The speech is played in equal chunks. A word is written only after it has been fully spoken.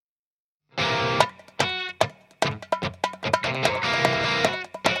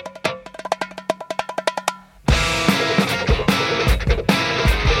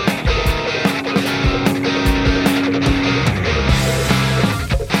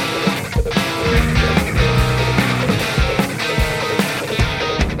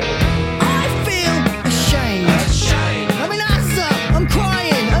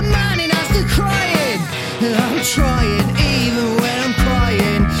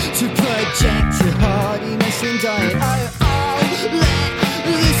and dying. I'll let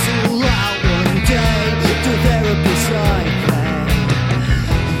this all out one day. To therapist I play.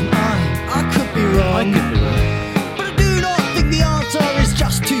 I could be wrong. But I do not think the answer is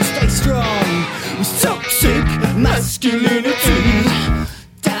just to stay strong. With toxic masculinity,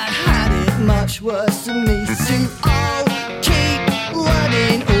 Dad had it much worse than me. So I'll keep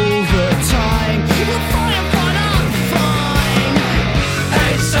learning all the time. We're fine, I'm fine, I'm fine.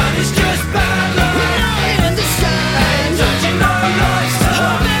 Hey son, it's just bad luck. I understand. Don't you know life's I'll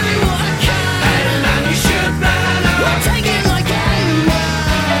tough? bury what I can. Hey man, you should man up. I'll take it like I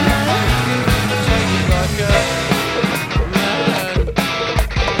man. Take it like a man.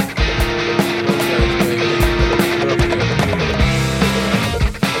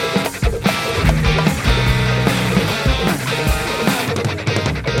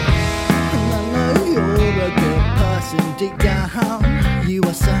 And I know you're a good person deep down. You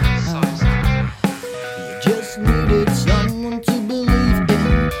are so